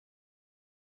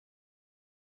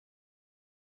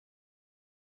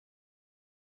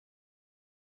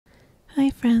Hi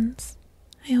friends,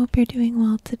 I hope you're doing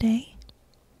well today.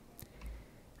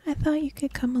 I thought you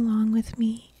could come along with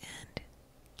me and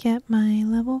get my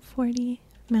level 40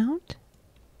 mount.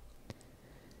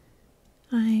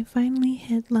 I finally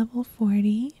hit level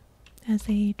 40 as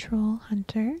a troll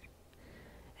hunter.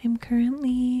 I'm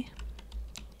currently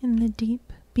in the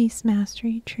deep beast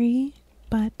mastery tree,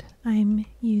 but I'm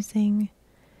using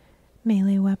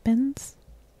melee weapons.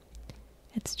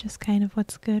 It's just kind of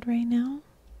what's good right now,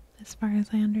 as far as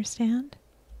I understand.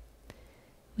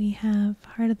 We have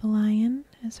Heart of the Lion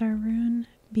as our rune,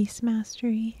 Beast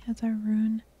Mastery as our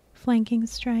rune, Flanking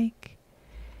Strike,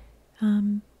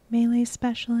 Melee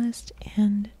Specialist,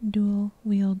 and Dual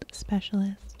Wield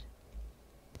Specialist.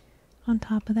 On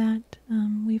top of that,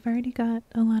 we've already got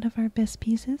a lot of our best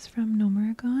pieces from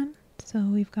Nomuragon. So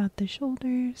we've got the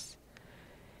shoulders,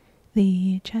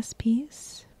 the chest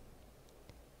piece,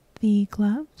 the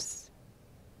gloves,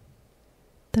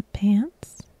 the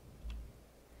pants,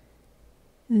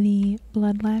 the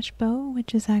Bloodlash bow,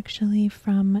 which is actually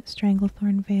from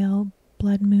Stranglethorn Vale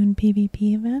Blood Moon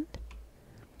PvP event,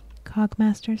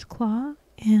 Cogmaster's Claw,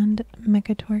 and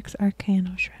Mechatork's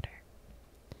Arcano Shredder.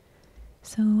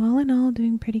 So all in all,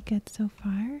 doing pretty good so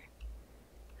far.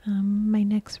 My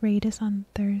next raid is on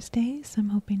Thursday, so I'm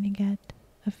hoping to get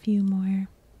a few more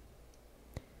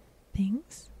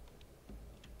things.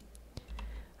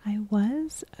 I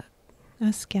was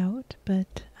a scout,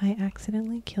 but I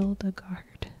accidentally killed a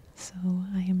guard, so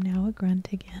I am now a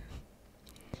grunt again.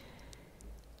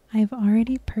 I've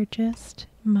already purchased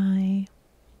my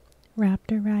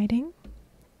raptor riding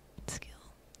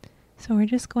skill, so we're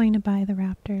just going to buy the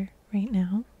raptor right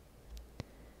now.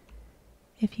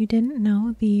 If you didn't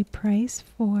know, the price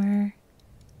for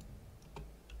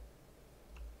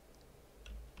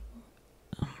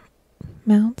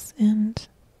mounts and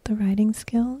the riding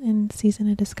skill in Season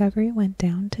of Discovery went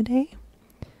down today.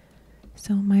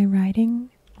 So my riding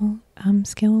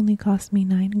skill only cost me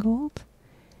 9 gold,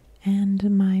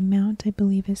 and my mount I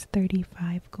believe is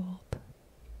 35 gold.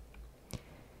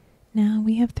 Now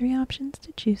we have 3 options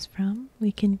to choose from.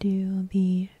 We can do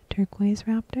the turquoise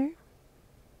raptor,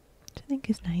 which I think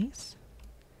is nice,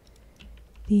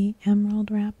 the emerald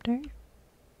raptor,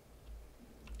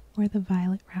 or the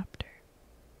violet raptor.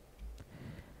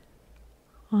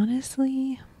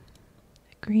 Honestly,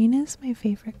 green is my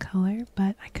favorite color,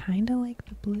 but I kind of like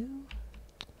the blue.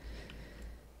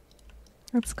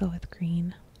 Let's go with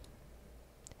green.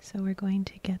 So we're going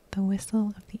to get the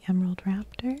whistle of the emerald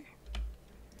raptor.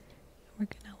 We're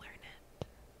going to learn it.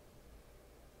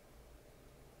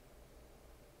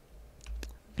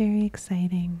 Very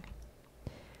exciting.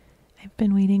 I've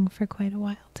been waiting for quite a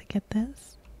while to get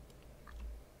this.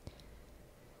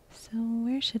 So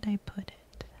where should I put it?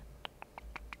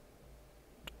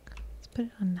 Put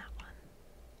it on that one.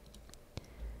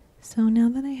 So now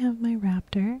that I have my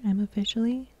raptor, I'm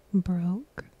officially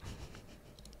broke.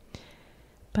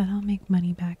 But I'll make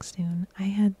money back soon. I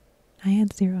had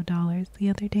 $0 the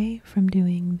other day from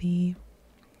doing the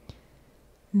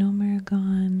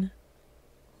Nomuragon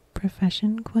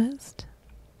profession quest,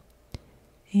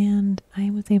 and I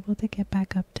was able to get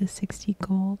back up to 60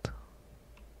 gold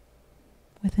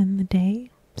within the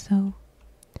day. So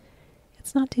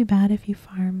it's not too bad if you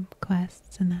farm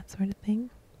quests and that sort of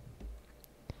thing.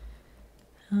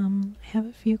 I have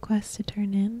a few quests to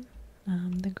turn in.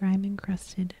 The Grime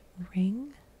Encrusted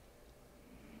Ring.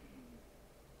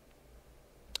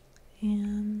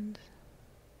 And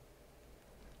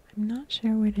I'm not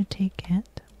sure where to take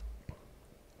it.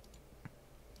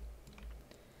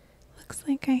 Looks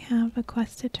like I have a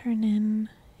quest to turn in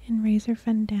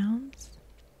Razorfen Downs.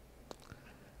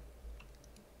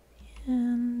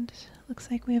 And looks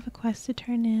like we have a quest to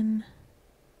turn in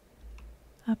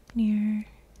up near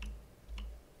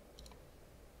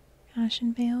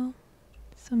Ashenvale.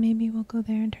 So maybe we'll go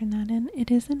there and turn that in. It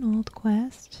is an old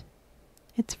quest.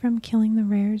 It's from killing the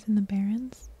rares in the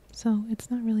barrens. So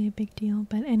it's not really a big deal,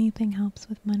 but anything helps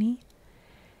with money.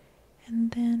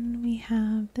 And then we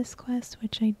have this quest,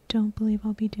 which I don't believe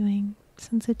I'll be doing,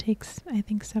 since it takes, I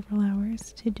think, several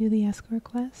hours to do the escort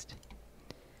quest.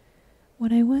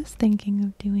 What I was thinking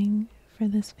of doing for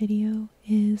this video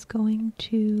is going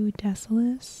to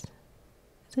Desolus.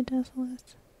 Is it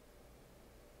Desolus?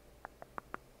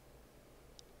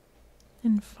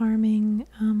 And farming,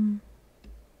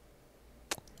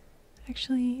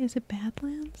 actually, is it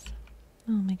Badlands?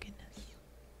 Oh my goodness.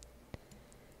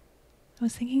 I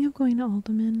was thinking of going to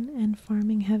Alderman and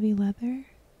farming heavy leather,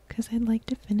 because I'd like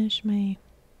to finish my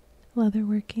leather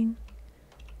working.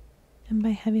 And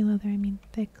by heavy leather, I mean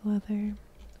thick leather.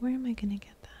 Where am I going to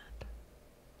get that?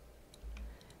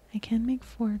 I can make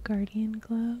 4 guardian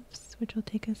gloves, which will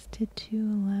take us to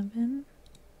 211.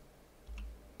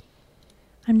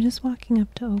 I'm just walking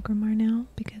up to Ogrimmar now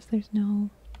because there's no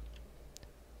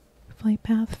flight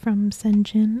path from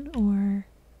Senjin or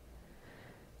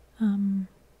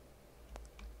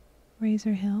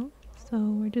Razor Hill, so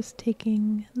we're just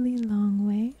taking the long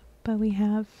way, but we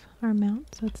have our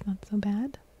mount, so it's not so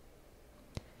bad.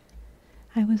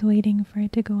 I was waiting for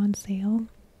it to go on sale,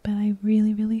 but I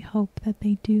really hope that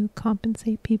they do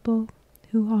compensate people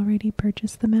who already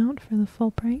purchased the mount for the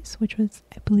full price, which was,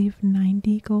 I believe,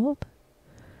 90 gold.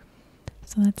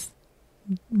 So that's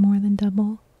more than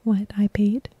double what I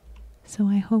paid. So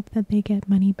I hope that they get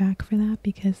money back for that,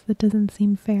 because that doesn't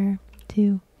seem fair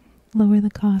to lower the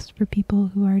cost for people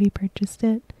who already purchased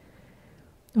it,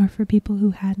 or for people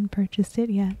who hadn't purchased it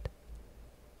yet,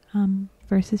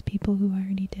 versus people who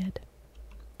already did.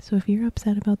 So if you're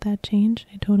upset about that change,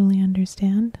 I totally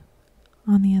understand.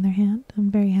 On the other hand,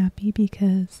 I'm very happy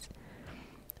because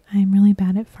I'm really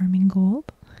bad at farming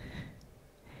gold,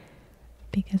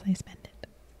 because I spend it.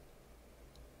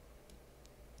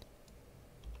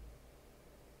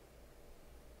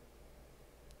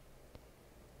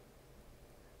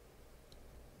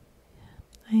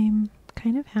 I'm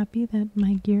kind of happy that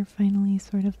my gear finally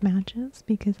sort of matches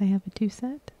because I have a 2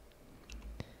 set.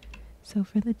 So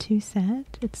for the 2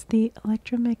 set, it's the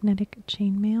electromagnetic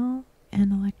chainmail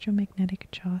and electromagnetic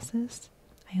chassis.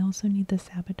 I also need the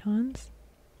sabatons,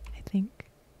 I think.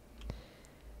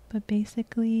 But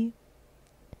basically,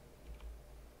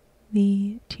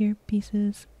 the tier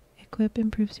pieces equip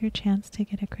improves your chance to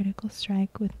get a critical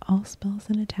strike with all spells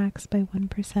and attacks by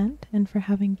 1%, and for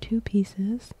having 2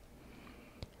 pieces,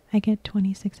 I get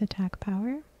 26 attack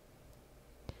power.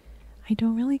 I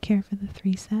don't really care for the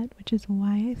 3 set, which is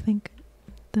why I think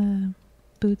the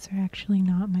boots are actually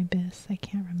not my bis. I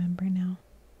can't remember now.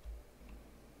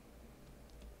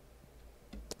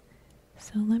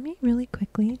 So let me really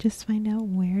quickly just find out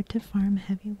where to farm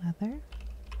heavy leather.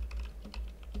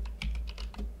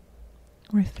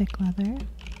 Or thick leather.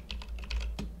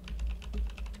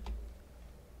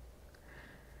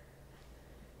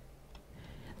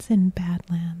 It's in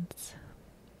Badlands.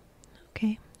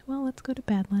 Okay, well, let's go to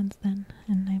Badlands then.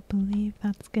 And I believe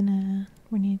that's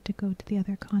we need to go to the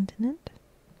other continent.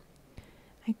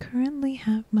 I currently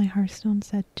have my Hearthstone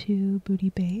set to Booty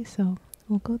Bay, so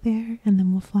we'll go there and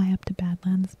then we'll fly up to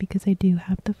Badlands because I do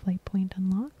have the flight point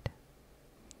unlocked.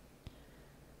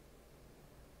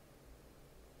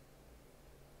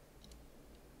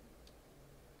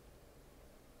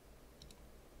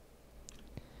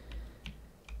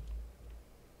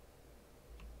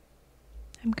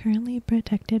 I'm currently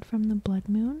protected from the blood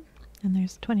moon, and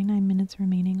there's 29 minutes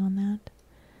remaining on that.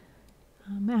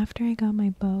 After I got my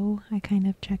bow, I kind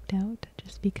of checked out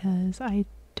just because I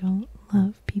don't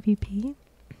love PvP,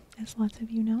 as lots of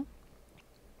you know.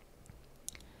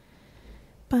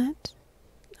 But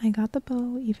I got the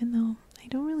bow even though I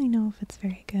don't really know if it's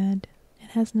very good.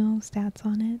 It has no stats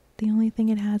on it. The only thing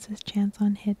it has is chance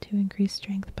on hit to increase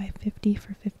strength by 50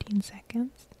 for 15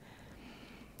 seconds.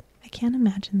 I can't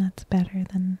imagine that's better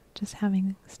than just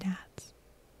having stats.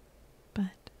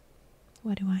 But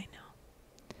what do I know?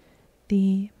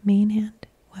 The main hand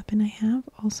weapon I have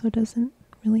also doesn't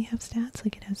really have stats.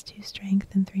 Like, it has 2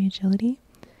 strength and 3 agility.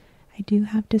 I do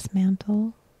have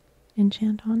dismantle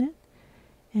enchant on it,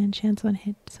 and chance on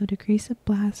hit, so decrease a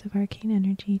blast of arcane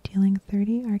energy, dealing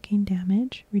 30 arcane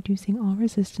damage, reducing all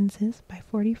resistances by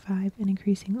 45, and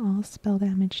increasing all spell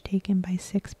damage taken by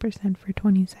 6% for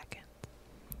 20 seconds.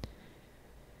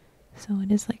 So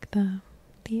it is like the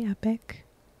epic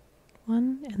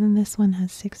one, and then this one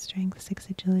has 6 strength, 6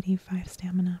 agility, 5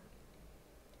 stamina.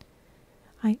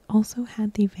 I also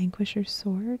had the Vanquisher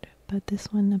sword, but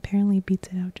this one apparently beats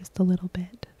it out just a little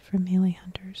bit for melee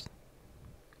hunters.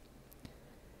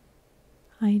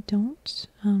 I don't,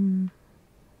 I'm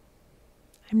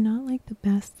not like the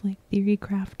best like theory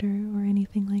crafter or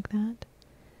anything like that,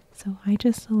 so I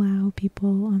just allow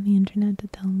people on the internet to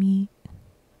tell me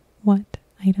what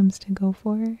items to go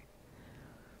for.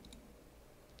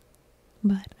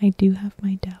 But I do have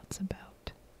my doubts about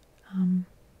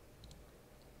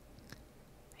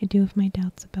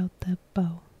the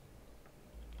bow.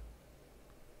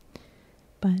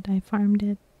 But I farmed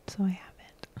it, so I have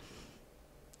it.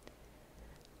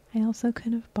 I also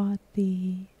could have bought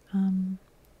the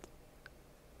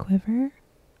quiver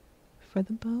for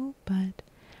the bow, but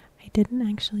I didn't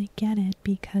actually get it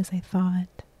because I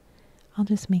thought I'll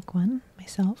just make one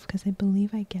myself, because I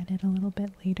believe I get it a little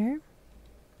bit later.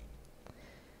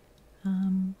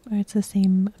 Or it's the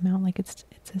same amount, like it's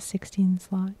a 16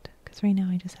 slot, because right now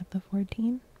I just have the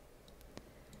 14.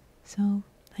 So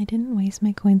I didn't waste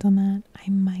my coins on that. I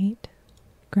might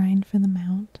grind for the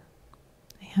mount.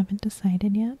 I haven't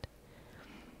decided yet.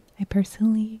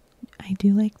 I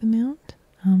do like the mount.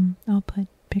 I'll put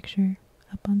picture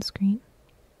up on screen.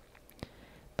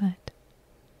 But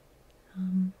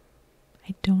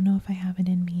I don't know if I have it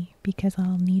in me because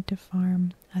I'll need to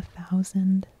farm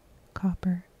 1,000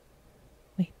 copper.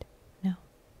 Wait, no.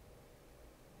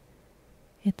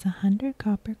 It's 100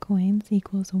 copper coins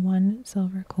equals 1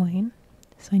 silver coin.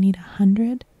 So I need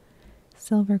 100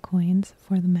 silver coins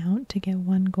for the mount to get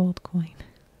 1 gold coin.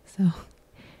 So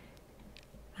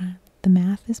the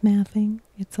math is mathing.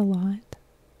 It's a lot.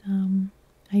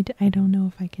 I don't know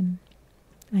if I can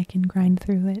grind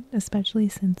through it, especially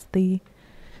since the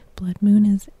blood moon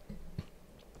is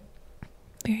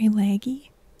very laggy,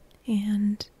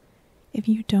 and if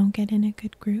you don't get in a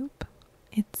good group,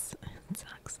 it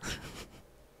sucks.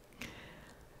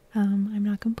 I'm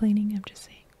not complaining, I'm just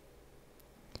saying.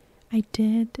 I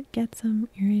did get some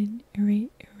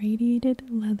irradiated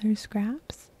leather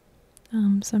scraps,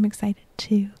 so I'm excited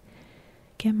to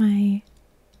get my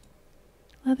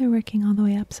leather working all the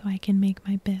way up so I can make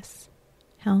my Biss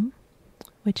helm,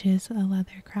 which is a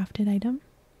leather crafted item.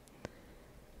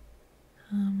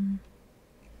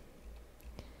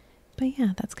 But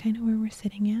yeah, that's kind of where we're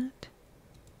sitting at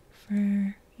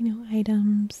for,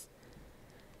 items,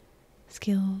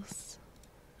 skills,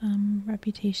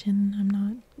 reputation. I'm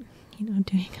not,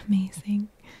 doing amazing.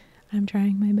 I'm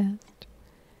trying my best.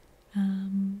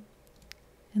 And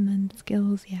then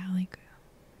skills, yeah, like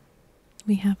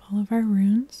we have all of our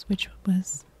runes, it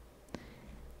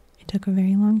took a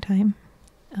very long time.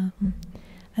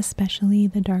 Especially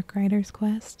the Dark Riders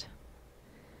quest.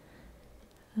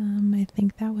 I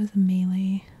think that was a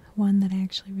melee one that I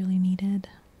actually really needed.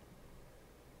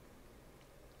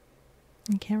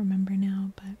 I can't remember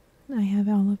now, but I have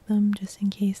all of them just in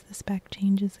case the spec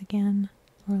changes again,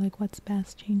 or like what's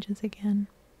best changes again.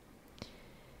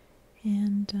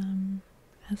 And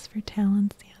as for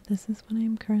talents, yeah, this is what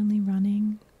I'm currently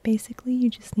running. Basically, you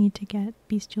just need to get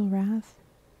Bestial Wrath,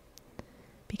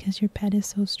 because your pet is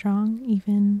so strong,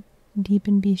 even deep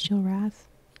in Bestial Wrath,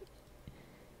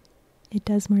 it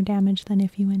does more damage than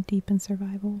if you went deep in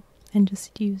survival and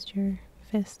just used your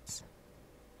fists.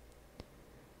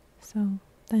 So,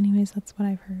 anyways, that's what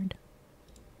I've heard.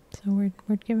 So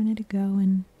we're giving it a go,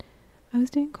 and I was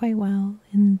doing quite well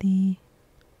in the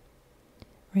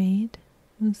raid.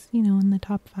 It was, in the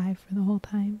top 5 for the whole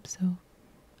time, so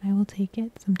I will take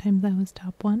it. Sometimes I was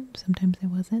top 1, sometimes I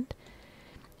wasn't.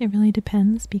 It really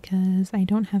depends because I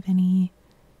don't have any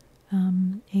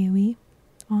AoE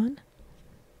on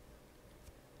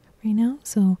right now,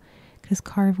 so because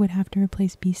Carve would have to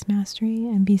replace Beast Mastery,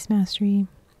 and Beast Mastery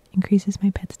increases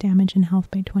my pet's damage and health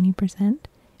by 20%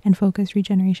 and focus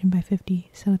regeneration by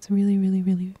 50, so it's really, really,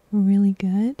 really, really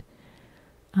good.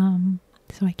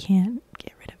 So I can't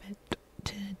get rid of it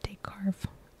to take Carve.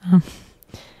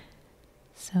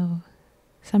 So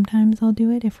sometimes I'll do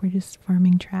it if we're just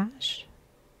farming trash.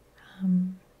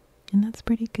 And that's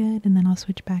pretty good, and then I'll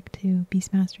switch back to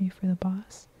Beast Mastery for the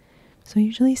boss. So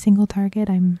usually single target,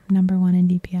 I'm number 1 in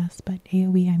DPS, but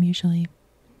AoE I'm usually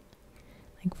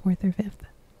like 4th or 5th,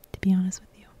 to be honest with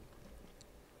you.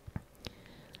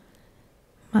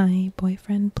 My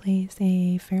boyfriend plays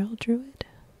a feral druid,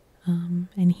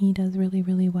 and he does really,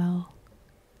 really well.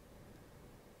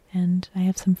 And I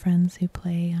have some friends who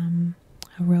play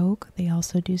a rogue. They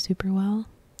also do super well.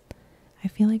 I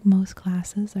feel like most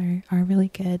classes are really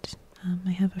good.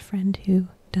 I have a friend who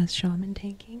does shaman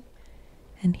tanking,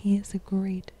 and he is a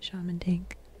great shaman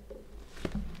tank.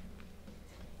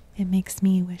 It makes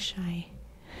me wish I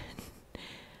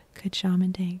could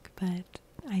shaman tank, but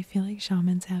I feel like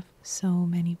shamans have so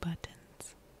many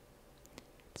buttons.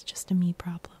 It's just a me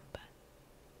problem, but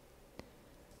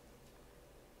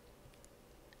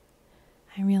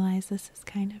I realize this is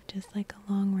kind of just like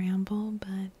a long ramble,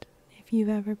 but if you've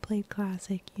ever played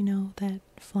Classic, you know that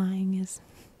flying is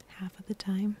half of the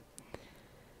time.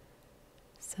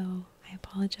 So I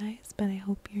apologize, but I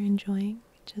hope you're enjoying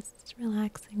just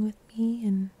relaxing with me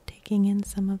and taking in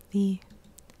some of the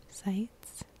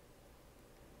sights.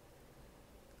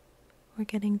 We're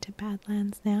getting to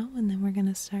Badlands now, and then we're going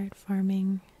to start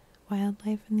farming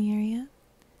wildlife in the area.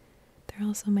 There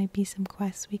also might be some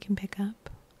quests we can pick up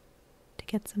to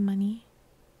get some money.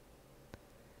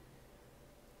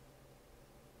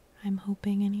 I'm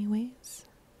hoping anyways.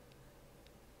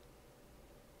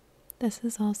 This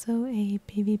is also a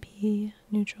PvP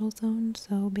neutral zone,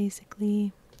 so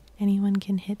basically anyone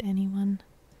can hit anyone.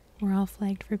 We're all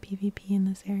flagged for PvP in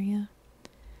this area.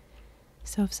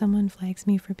 So if someone flags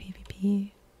me for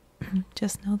PvP,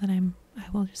 just know that I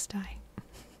will just die.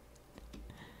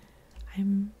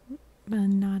 I'm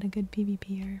not a good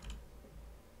PvPer.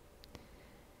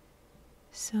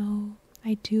 So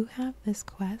I do have this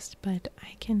quest, but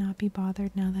I cannot be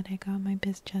bothered now that I got my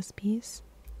biz chess piece,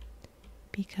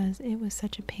 because it was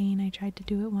such a pain. I tried to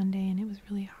do it one day and it was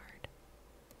really hard.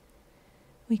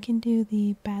 We can do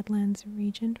the Badlands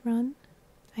Regent run.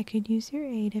 I could use your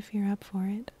aid if you're up for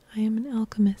it. I am an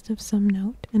alchemist of some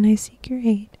note, and I seek your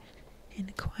aid in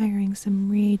acquiring some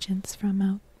reagents found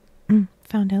out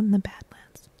in the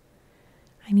Badlands.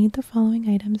 I need the following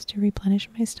items to replenish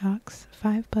my stocks: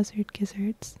 5 buzzard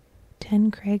gizzards,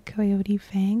 10 crag coyote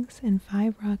fangs, and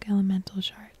 5 rock elemental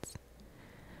shards.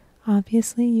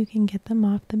 Obviously, you can get them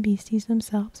off the beasties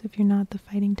themselves if you're not the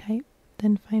fighting type,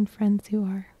 then find friends who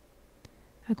are.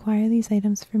 Acquire these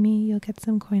items for me, you'll get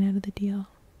some coin out of the deal.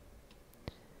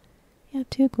 Yeah,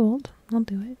 2 gold, I'll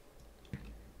do it.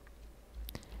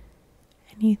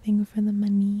 Anything for the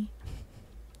money.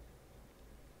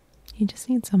 You just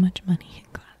need so much money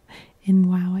in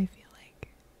WoW, I feel like,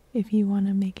 if you want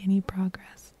to make any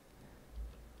progress.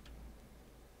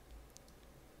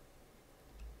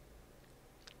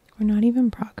 Or not even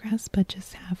progress, but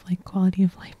just have like quality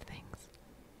of life things.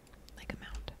 Like a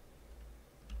mount.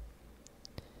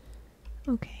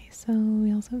 Okay, so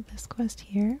we also have this quest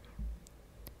here.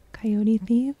 Coyote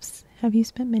thieves. Have you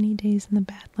spent many days in the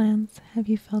Badlands? Have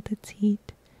you felt its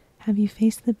heat? Have you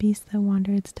faced the beast that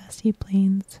wander its dusty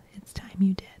plains? It's time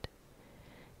you did.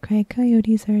 Crag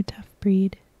coyotes are a tough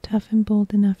breed, tough and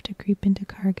bold enough to creep into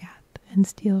Kargath and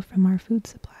steal from our food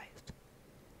supplies.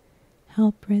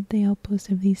 Help rid the outpost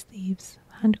of these thieves.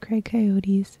 Hunt crag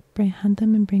coyotes, hunt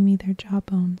them and bring me their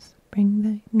jawbones.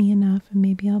 Bring me enough and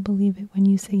maybe I'll believe it when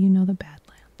you say you know the Badlands.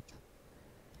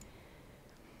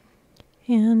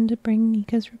 And bring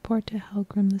Nika's report to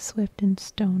Helgrim the Swift and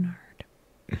Stonehard.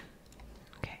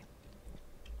 Okay.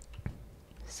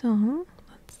 So,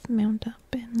 let's mount up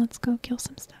and let's go kill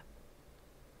some stuff.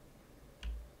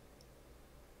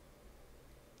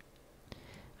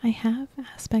 I have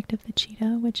aspect of the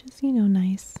cheetah, which is, you know,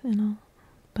 nice and all,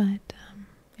 but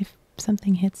if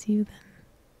something hits you, then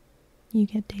you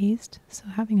get dazed, so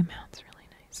having a mount's really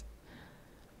nice.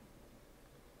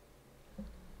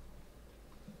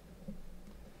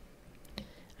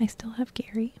 I still have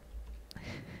Gary.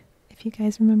 If you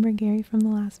guys remember Gary from the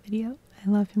last video, I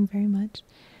love him very much.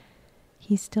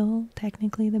 He's still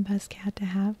technically the best cat to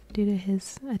have due to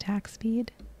his attack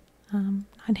speed.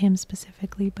 Not him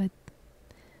specifically, but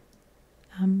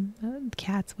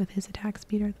cats with his attack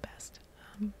speed are the best.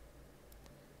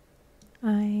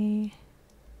 I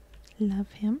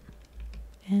love him,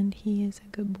 and he is a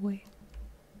good boy.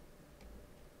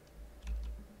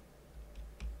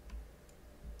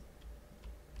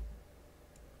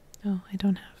 Oh, I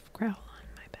don't have Growl on,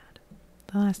 my bad.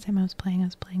 The last time I was playing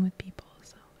with people,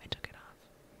 so I took it off.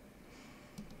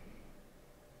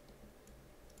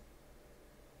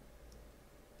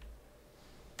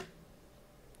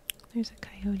 There's a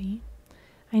coyote.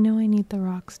 I know I need the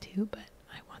rocks too, but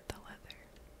I want the leather.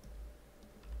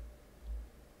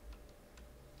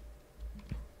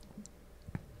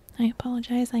 I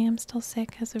apologize, I am still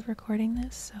sick as of recording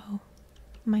this, so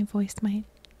my voice might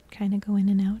kind of go in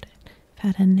and out.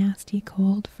 I've had a nasty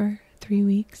cold for 3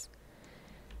 weeks.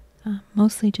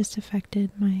 Mostly just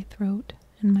affected my throat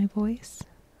and my voice.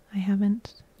 I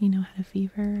haven't, had a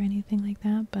fever or anything like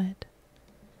that, but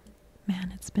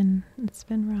man, it's been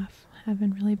rough. I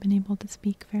haven't really been able to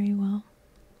speak very well.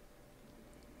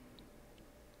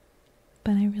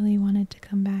 But I really wanted to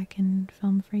come back and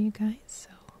film for you guys, so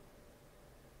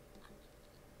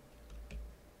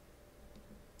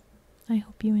I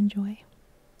hope you enjoy.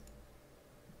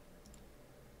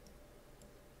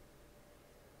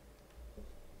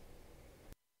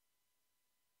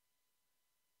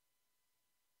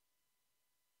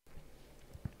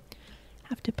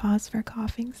 Have to pause for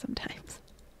coughing sometimes.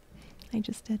 I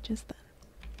just did just then.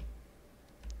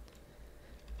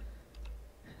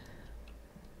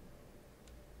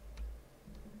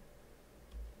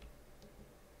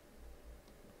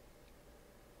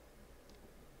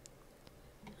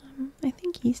 I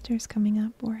think Easter's coming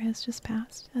up or has just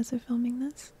passed as of filming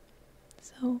this.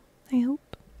 So I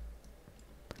hope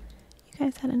you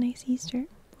guys had a nice Easter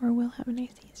or will have a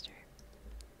nice Easter.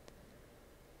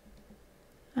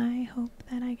 I hope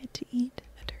that I get to eat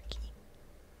a turkey.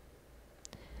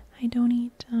 I don't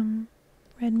eat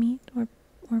red meat or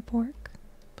pork,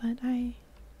 but I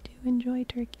do enjoy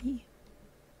turkey.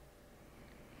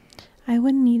 I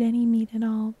wouldn't eat any meat at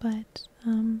all, but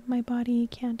my body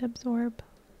can't absorb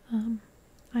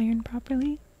iron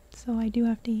properly, so I do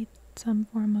have to eat some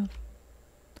form of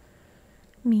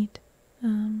meat,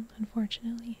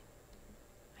 unfortunately.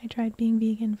 I tried being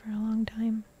vegan for a long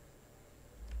time.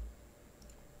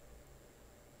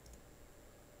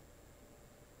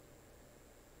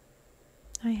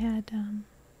 I had an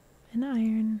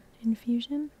iron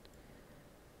infusion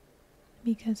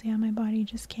because, yeah, my body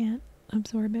just can't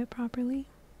absorb it properly.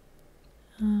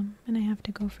 And I have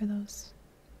to go for those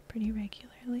pretty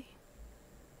regularly.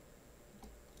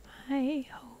 I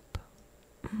hope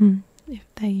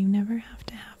that you never have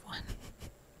to have one.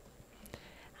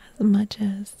 As much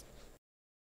as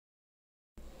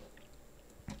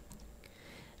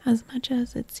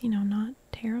it's, not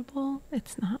terrible,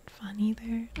 it's not fun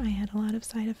either. I had a lot of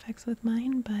side effects with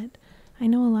mine, but I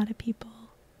know a lot of people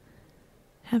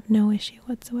have no issue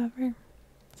whatsoever.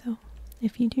 So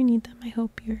if you do need them, I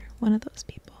hope you're one of those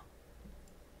people.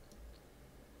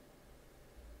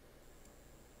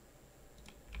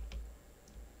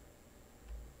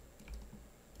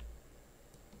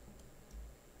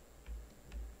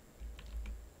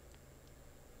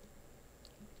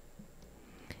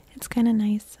 It's kind of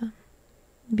nice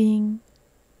being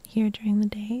here during the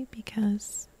day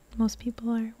because most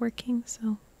people are working,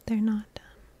 so they're not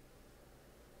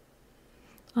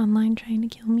online trying to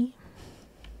kill me.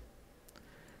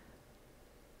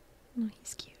 Oh,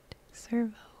 he's cute.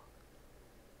 Servo.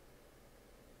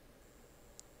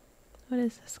 What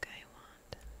does this guy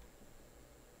want?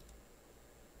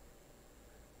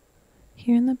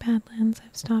 Here in the Badlands,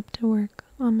 I've stopped to work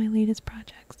on my latest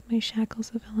projects, my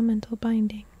shackles of elemental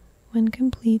binding. When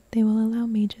complete, they will allow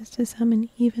mages to summon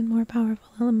even more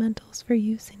powerful elementals for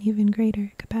use in even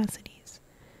greater capacities.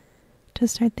 To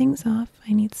start things off,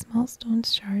 I need small stone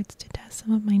shards to test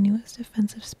some of my newest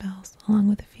defensive spells, along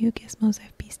with a few gizmos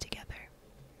I've pieced together.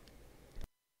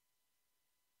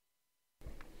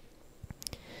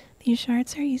 These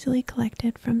shards are easily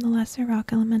collected from the lesser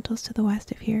rock elementals to the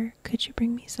west of here. Could you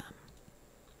bring me some?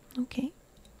 Okay.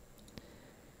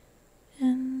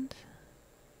 And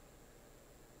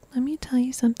let me tell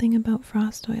you something about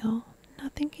frost oil.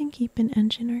 Nothing can keep an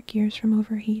engine or gears from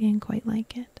overheating quite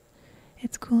like it.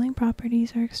 Its cooling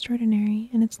properties are extraordinary,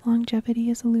 and its longevity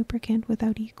is a lubricant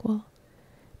without equal.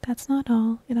 That's not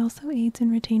all, it also aids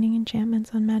in retaining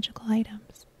enchantments on magical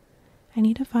items. I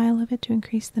need a vial of it to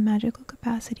increase the magical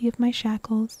capacity of my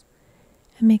shackles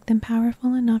and make them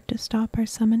powerful enough to stop our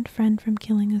summoned friend from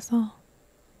killing us all.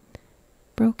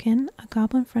 Broken, a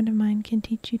goblin friend of mine can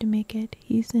teach you to make it.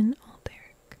 He's in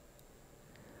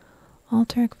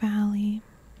Altaric Valley.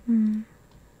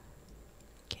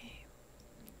 Okay.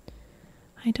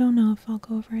 I don't know if I'll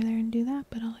go over there and do that,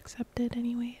 but I'll accept it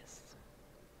anyways.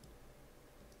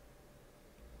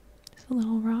 There's a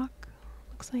little rock.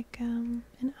 Looks like an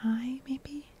eye,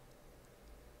 maybe?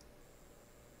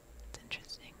 It's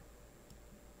interesting.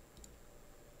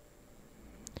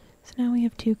 So now we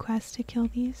have 2 quests to kill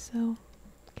these, so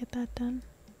get that done.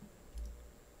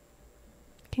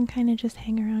 I can kind of just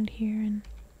hang around here and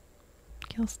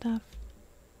kill stuff.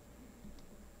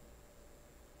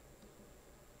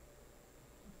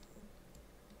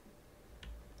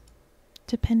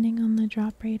 Depending on the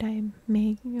drop rate, I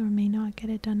may or may not get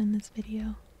it done in this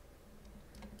video.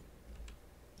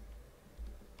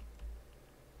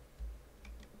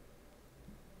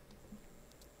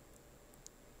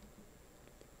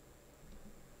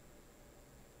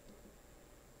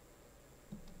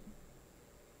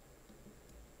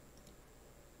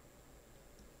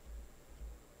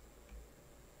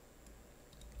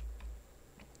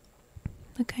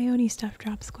 The coyote stuff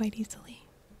drops quite easily,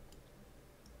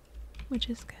 which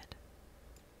is good.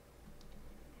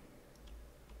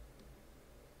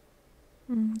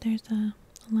 There's a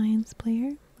alliance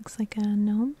player, looks like a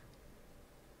gnome.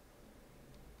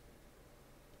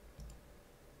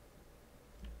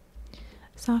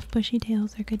 Soft bushy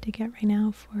tails are good to get right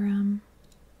now for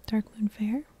Darkmoon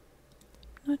Fair.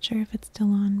 Not sure if it's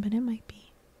still on, but it might be.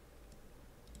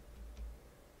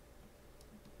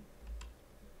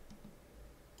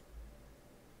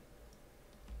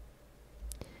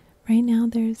 Right now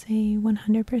there's a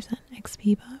 100%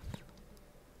 XP buff.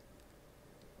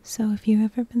 So if you've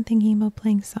ever been thinking about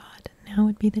playing SoD, now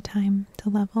would be the time to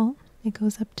level. It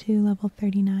goes up to level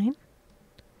 39.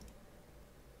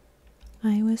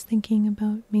 I was thinking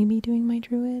about maybe doing my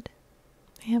druid.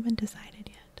 I haven't decided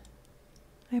yet.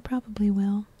 I probably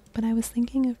will, but I was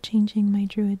thinking of changing my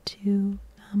druid to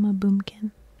a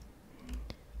boomkin.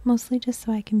 Mostly just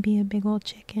so I can be a big old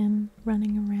chicken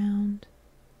running around,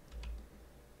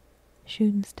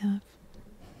 shooting stuff.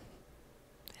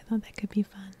 I thought that could be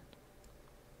fun.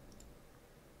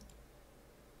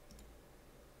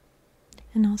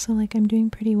 And also, like, I'm doing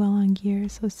pretty well on gear,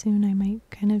 so soon I might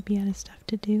kind of be out of stuff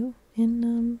to do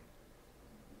in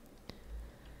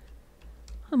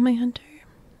on my hunter.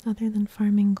 other than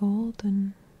farming gold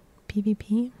and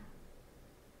PvP.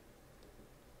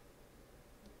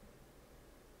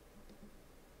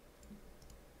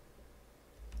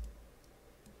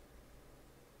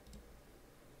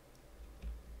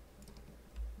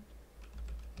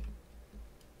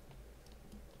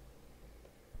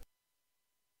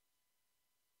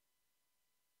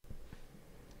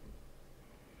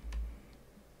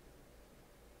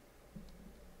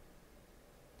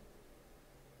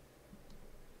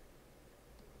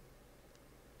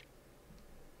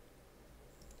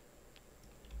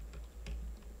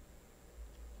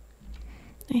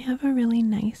 I have a really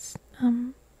nice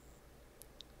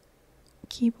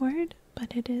keyboard,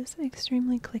 but it is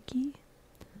extremely clicky,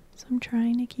 so I'm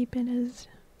trying to keep it as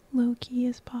low key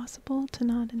as possible to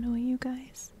not annoy you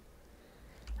guys.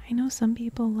 I know some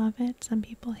people love it, some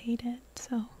people hate it,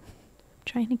 so I'm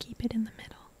trying to keep it in the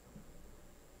middle.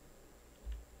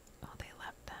 Oh, they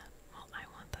left that. Well, I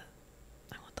want the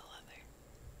leather.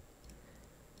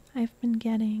 I've been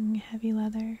getting heavy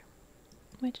leather,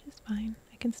 which is fine.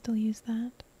 I can still use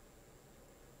that.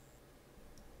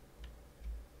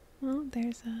 Oh,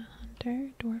 there's a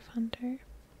hunter, dwarf hunter.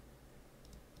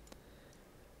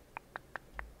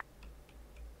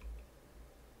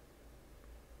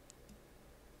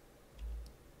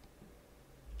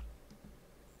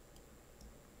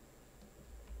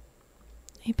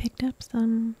 I picked up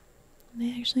some,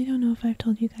 I actually don't know if I've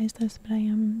told you guys this, but I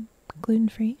am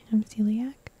gluten-free, I'm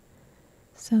celiac.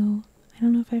 So, I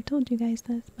don't know if I've told you guys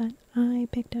this, but I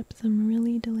picked up some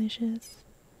really delicious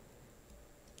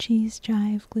cheese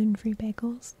chive gluten-free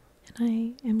bagels,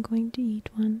 and I am going to eat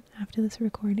one after this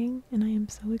recording, and I am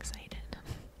so excited.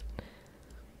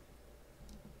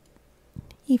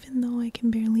 Even though I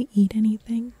can barely eat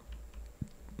anything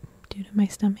due to my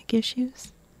stomach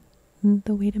issues,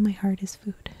 the way to my heart is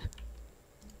food.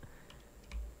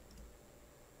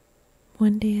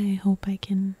 One day I hope I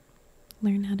can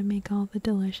learn how to make all the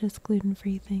delicious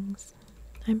gluten-free things.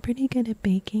 I'm pretty good at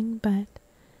baking, but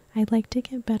I'd like to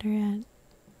get better at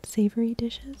savory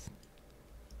dishes.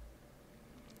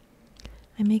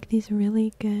 I make these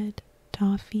really good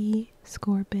toffee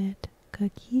scorbit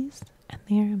cookies, and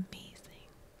they are amazing.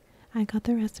 I got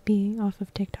the recipe off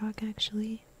of TikTok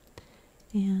actually,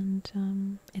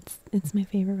 and it's my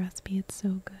favorite recipe. It's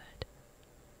so good.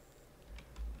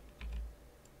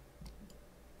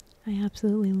 I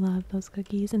absolutely love those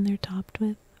cookies, and they're topped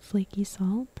with flaky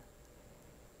salt.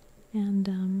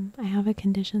 And I have a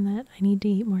condition that I need to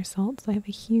eat more salt, so I have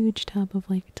a huge tub of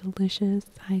like delicious,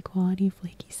 high quality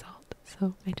flaky salt.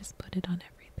 So I just put it on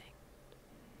everything.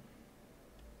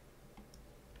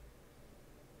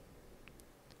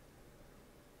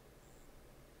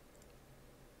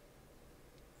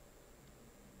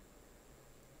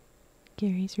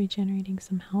 Gary's regenerating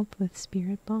some health with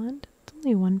Spirit Bond. It's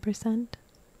only 1%,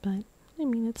 but I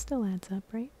mean, it still adds up,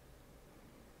 right?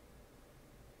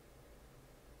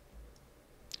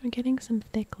 We're getting some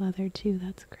thick leather too,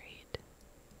 that's great.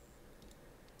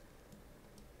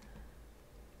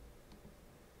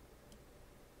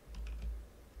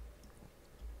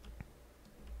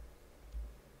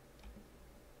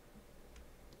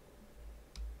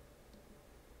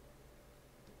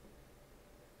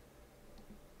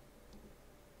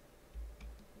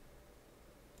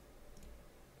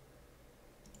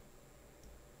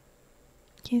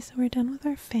 Okay, so we're done with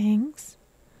our fangs,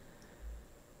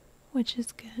 which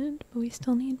is good, but we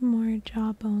still need more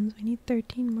jawbones. We need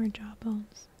 13 more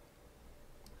jawbones.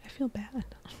 I feel bad.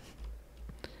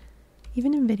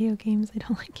 Even in video games, I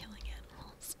don't like killing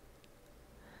animals.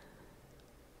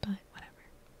 But whatever.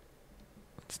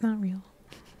 It's not real.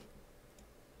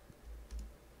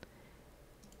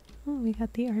 Oh, we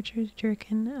got the Archer's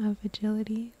Jerkin of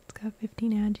Agility. It's got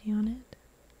 15 agi on it.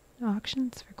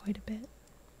 Auctions for quite a bit.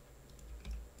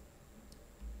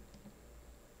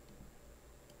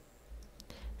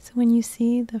 So when you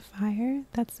see the fire,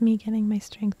 that's me getting my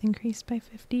strength increased by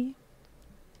 50.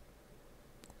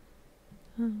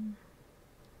 And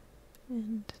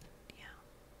yeah.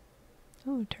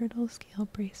 Oh, turtle scale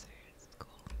bracers.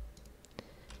 Cool.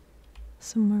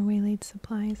 Some more waylaid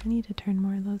supplies. I need to turn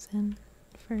more of those in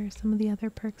for some of the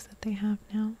other perks that they have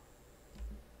now.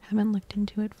 Haven't looked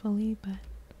into it fully, but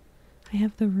I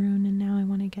have the rune and now I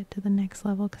want to get to the next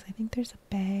level because I think there's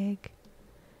a bag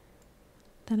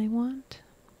that I want.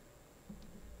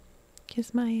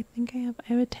 Because I think I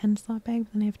have a 10 slot bag,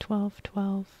 but then I have 12,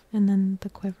 12, and then the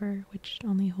quiver, which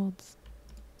only holds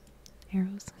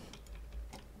arrows.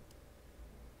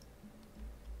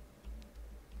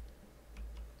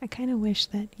 I kind of wish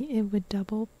that it would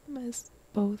double as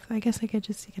both. I guess I could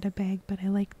just get a bag, but I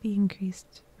like the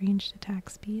increased ranged attack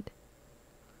speed.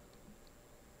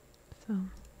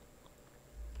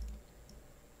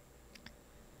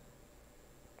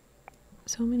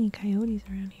 So many coyotes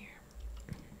around here.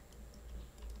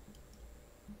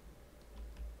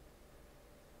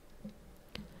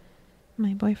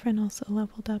 My boyfriend also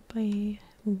leveled up a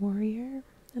warrior,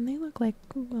 and they look like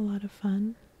a lot of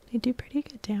fun. They do pretty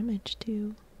good damage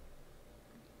too.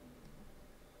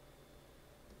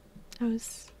 I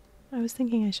was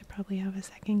thinking I should probably have a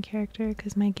second character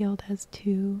because my guild has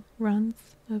 2 runs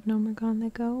of Nomergon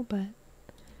that go, but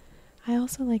I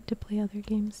also like to play other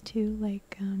games too,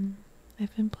 like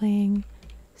I've been playing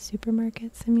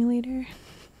Supermarket Simulator.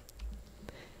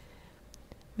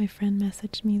 My friend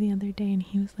messaged me the other day and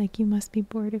he was like, you must be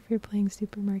bored if you're playing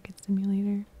Supermarket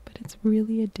Simulator, but it's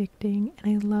really addicting and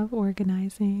I love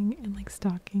organizing and like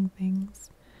stocking things.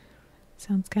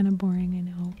 Sounds kind of boring, I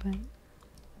know, but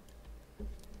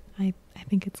I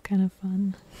think it's kind of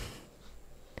fun.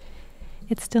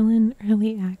 It's still in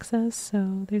early access,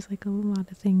 so there's like a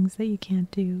lot of things that you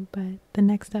can't do, but the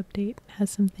next update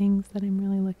has some things that I'm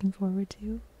really looking forward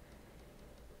to.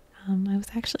 I was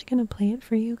actually going to play it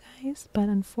for you guys, but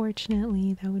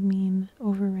unfortunately that would mean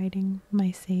overwriting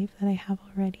my save that I have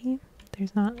already.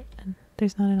 There's not an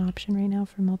option right now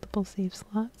for multiple save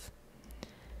slots.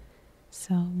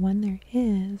 So when there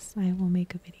is, I will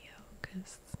make a video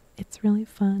because it's really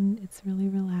fun, it's really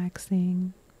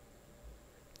relaxing.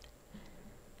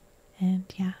 And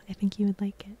yeah, I think you would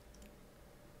like it.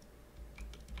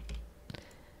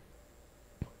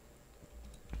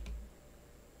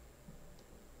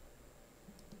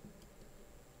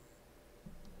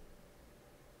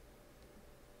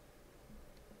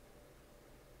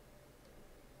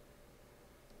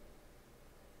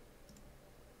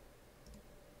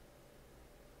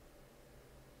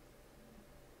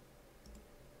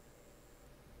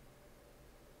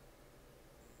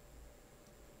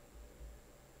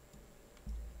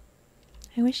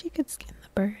 I wish you could skin the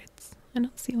birds. I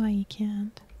don't see why you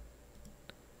can't.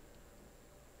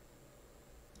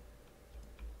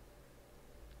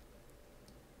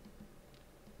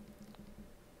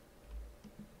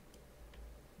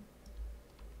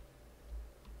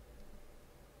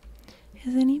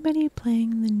 Is anybody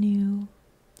playing the new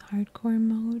hardcore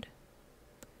mode?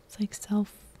 It's like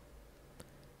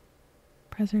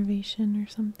self-preservation or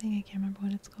something. I can't remember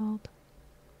what it's called.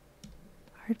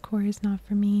 Hardcore is not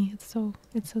for me. It's so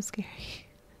scary.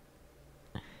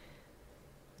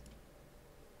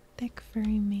 Thick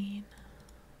furry mane.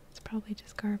 It's probably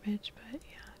just garbage, but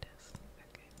yeah, it is.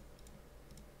 Okay.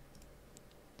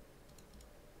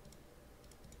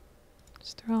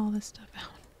 Just throw all this stuff out.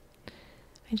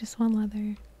 I just want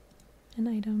leather and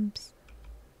items.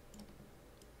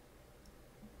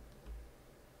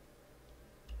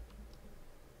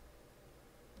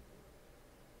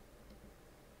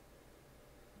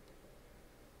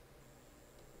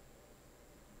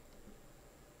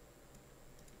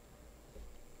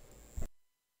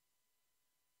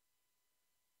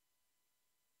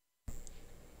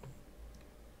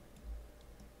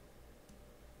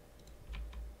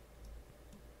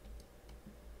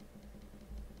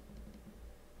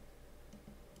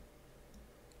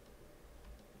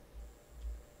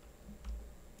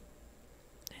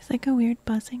 There's like a weird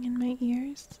buzzing in my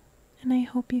ears, and I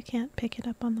hope you can't pick it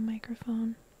up on the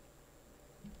microphone.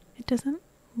 It doesn't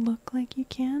look like you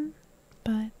can,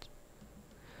 but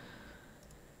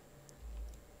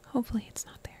hopefully it's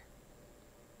not there.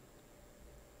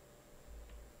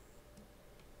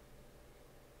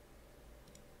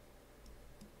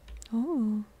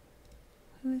 Oh,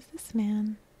 who is this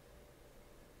man?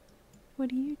 What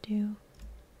do you do?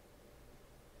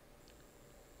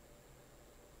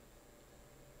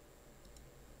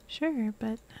 Sure,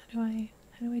 but how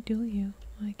do I duel you?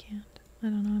 Well, I can't. I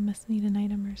don't know, I must need an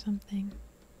item or something.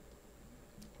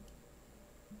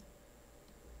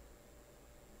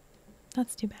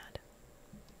 That's too bad.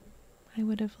 I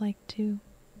would have liked to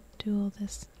duel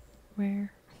this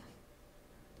rare.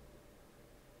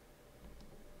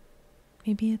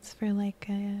 Maybe it's for like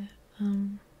a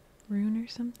rune or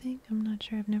something? I'm not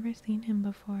sure, I've never seen him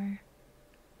before.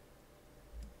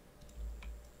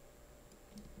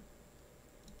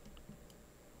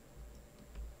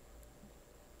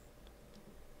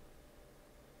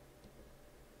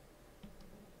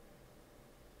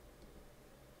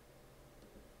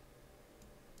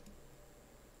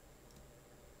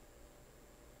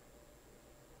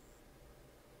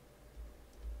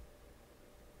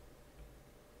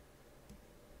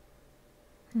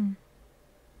 Hmm.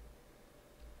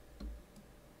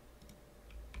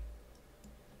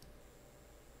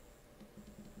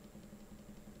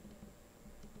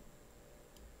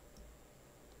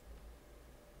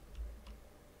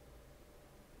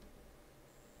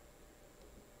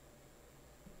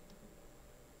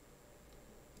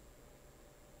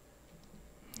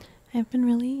 I've been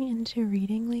really into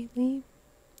reading lately,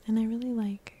 and I really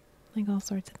like all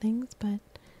sorts of things, but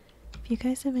if you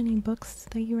guys have any books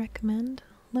that you recommend,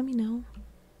 let me know.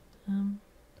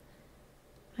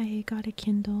 I got a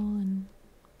Kindle and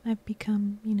I've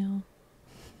become,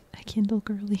 a Kindle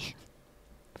girly,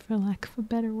 for lack of a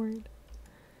better word.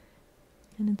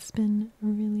 And it's been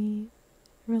really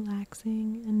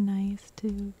relaxing and nice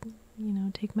to,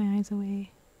 take my eyes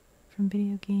away from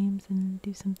video games and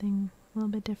do something a little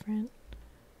bit different.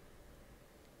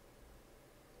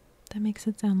 That makes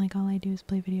it sound like all I do is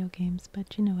play video games,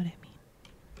 but you know what I mean.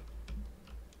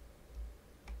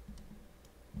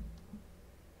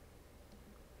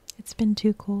 It's been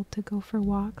too cold to go for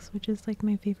walks, which is like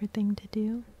my favorite thing to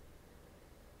do.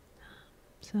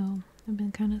 So I've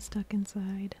been kind of stuck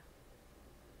inside.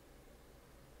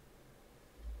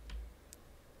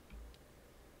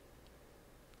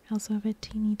 I also have a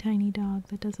teeny tiny dog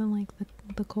that doesn't like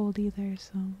the cold either,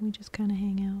 so we just kind of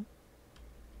hang out.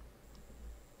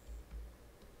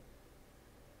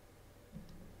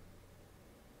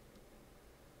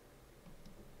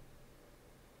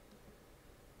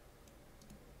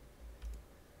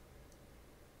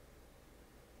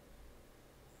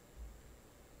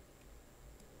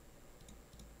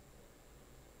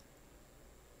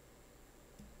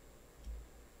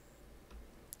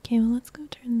 Okay, well, let's go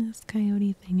turn this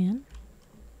coyote thing in.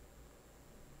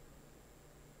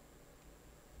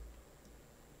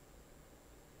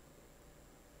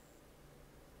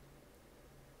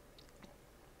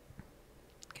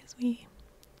 Because we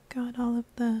got all of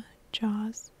the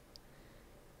jaws.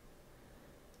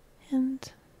 And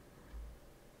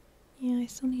yeah, I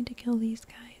still need to kill these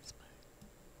guys,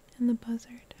 and the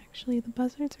buzzard. Actually, the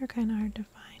buzzards are kind of hard to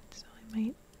find, so I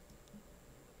might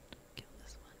kill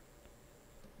this one.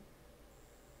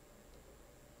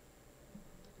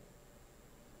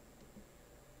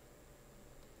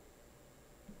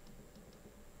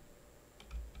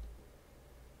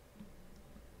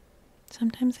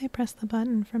 Sometimes I press the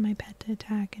button for my pet to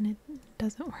attack and it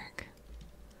doesn't work.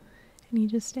 And he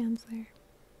just stands there.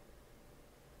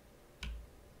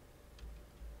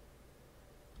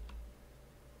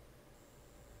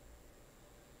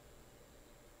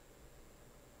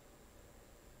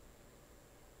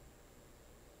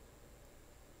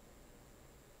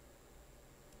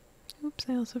 Oops,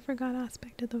 I also forgot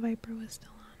Aspect of the Viper was still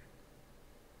on.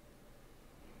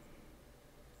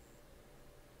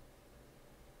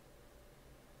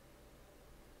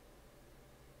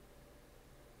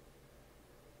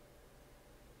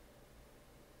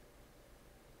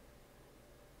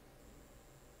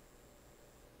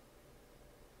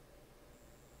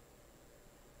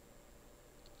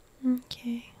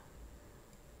 Okay.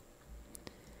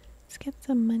 Let's get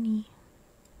some money.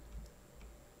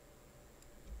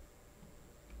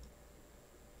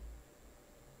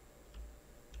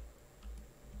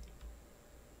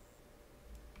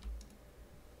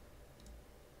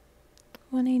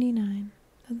 $189.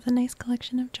 That's a nice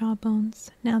collection of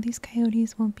jawbones. Now these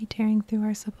coyotes won't be tearing through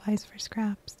our supplies for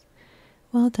scraps.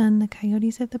 Well done, the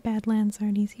coyotes of the Badlands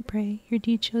aren't easy prey. Your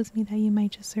deed shows me that you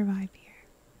might just survive here.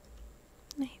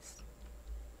 Nice.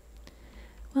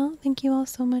 Well, thank you all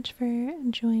so much for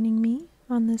joining me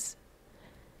on this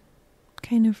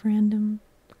kind of random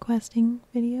questing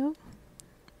video.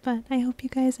 But I hope you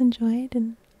guys enjoyed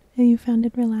and you found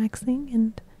it relaxing,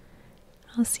 and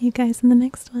I'll see you guys in the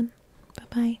next one.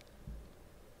 Bye-bye.